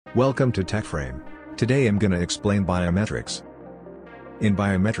Welcome to TechFrame. Today I'm gonna explain biometrics. In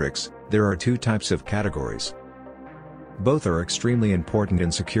biometrics, there are two types of categories. Both are extremely important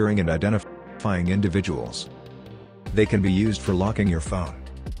in securing and identifying individuals. They can be used for locking your phone,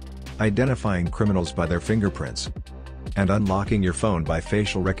 identifying criminals by their fingerprints, and unlocking your phone by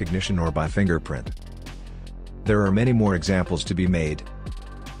facial recognition or by fingerprint. There are many more examples to be made.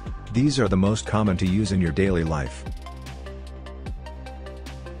 These are the most common to use in your daily life.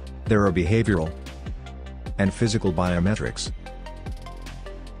 There are behavioral and physical biometrics.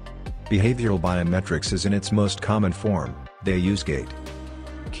 Behavioral biometrics is in its most common form. They use gait,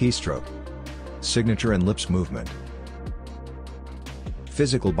 keystroke, signature and lips movement.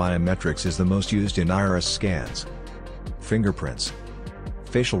 Physical biometrics is the most used in iris scans, fingerprints,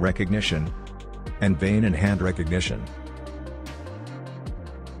 facial recognition, and vein and hand recognition.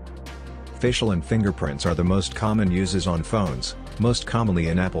 Facial and fingerprints are the most common uses on phones, most commonly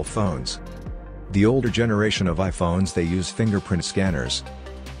in Apple phones. The older generation of iPhones, they use fingerprint scanners.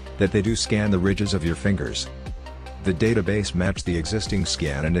 That they do scan the ridges of your fingers. The database matches the existing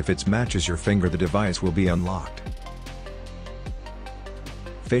scan, and if it matches your finger, the device will be unlocked.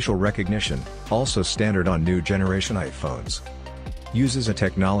 Facial recognition, also standard on new generation iPhones, uses a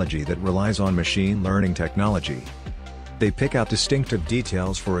technology that relies on machine learning technology. They pick out distinctive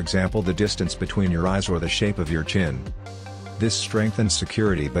details, for example the distance between your eyes or the shape of your chin. This strengthens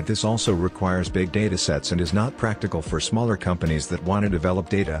security, but this also requires big data sets and is not practical for smaller companies that want to develop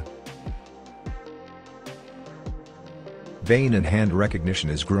data. Vein and hand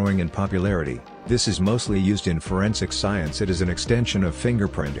recognition is growing in popularity. This is mostly used in forensic science. It is an extension of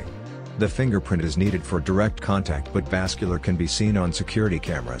fingerprinting. The fingerprint is needed for direct contact, but vascular can be seen on security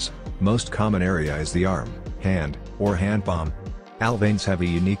cameras. Most common area is the arm, hand, or hand palm. All veins have a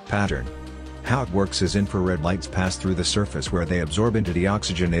unique pattern. How it works is infrared lights pass through the surface where they absorb into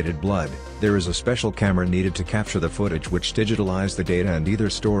deoxygenated blood. There is a special camera needed to capture the footage, which digitalize the data and either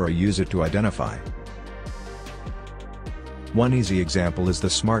store or use it to identify. One easy example is the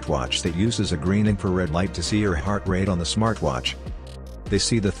smartwatch that uses a green infrared light to see your heart rate on the smartwatch. They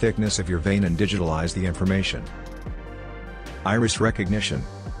see the thickness of your vein and digitalize the information. Iris recognition.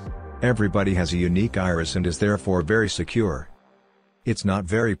 Everybody has a unique iris and is therefore very secure. It's not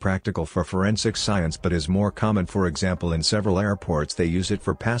very practical for forensic science, but is more common. For example, in several airports they use it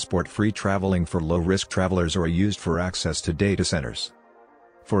for passport-free traveling for low-risk travelers, or used for access to data centers.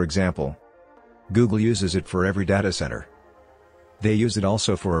 For example, Google uses it for every data center. They use it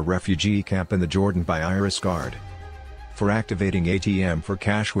also for a refugee camp in the Jordan by Iris Guard. For activating ATM for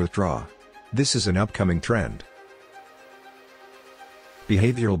cash withdrawal. This is an upcoming trend.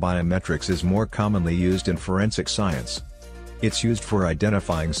 Behavioral biometrics is more commonly used in forensic science. It's used for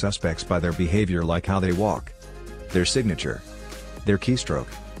identifying suspects by their behavior, like how they walk, their signature, their keystroke,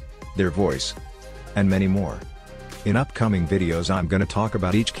 their voice, and many more. In upcoming videos I'm gonna talk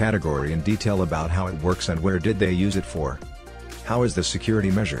about each category in detail, about how it works and where did they use it for. How is the security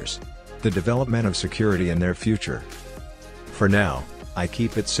measures, the development of security and their future. For now, I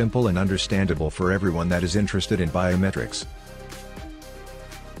keep it simple and understandable for everyone that is interested in biometrics.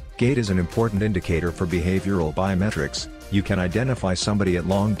 Gait is an important indicator for behavioral biometrics. You can identify somebody at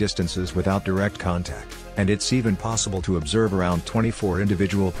long distances without direct contact, and it's even possible to observe around 24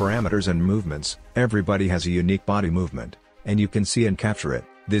 individual parameters and movements. Everybody has a unique body movement, and you can see and capture it.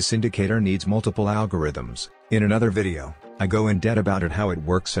 This indicator needs multiple algorithms. In another video, I go in depth about it, how it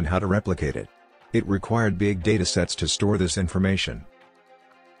works and how to replicate it. It required big data sets to store this information.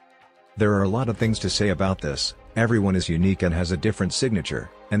 There are a lot of things to say about this. Everyone is unique and has a different signature,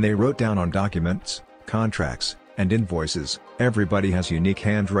 and they wrote down on documents, contracts, and invoices. Everybody has unique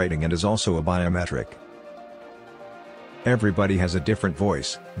handwriting and is also a biometric. Everybody has a different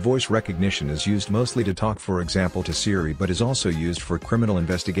voice. Voice recognition is used mostly to talk, for example to Siri, but is also used for criminal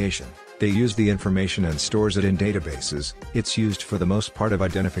investigation. They use the information and stores it in databases. It's used for the most part of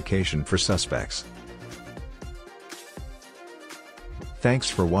identification for suspects. Thanks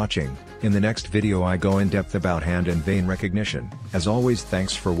for watching. In the next video I go in depth about hand and vein recognition. As always,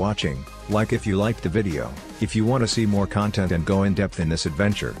 thanks for watching. Like if you liked the video. If you want to see more content and go in depth in this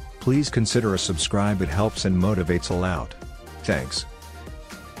adventure, please consider a subscribe. It helps and motivates a lot. Thanks.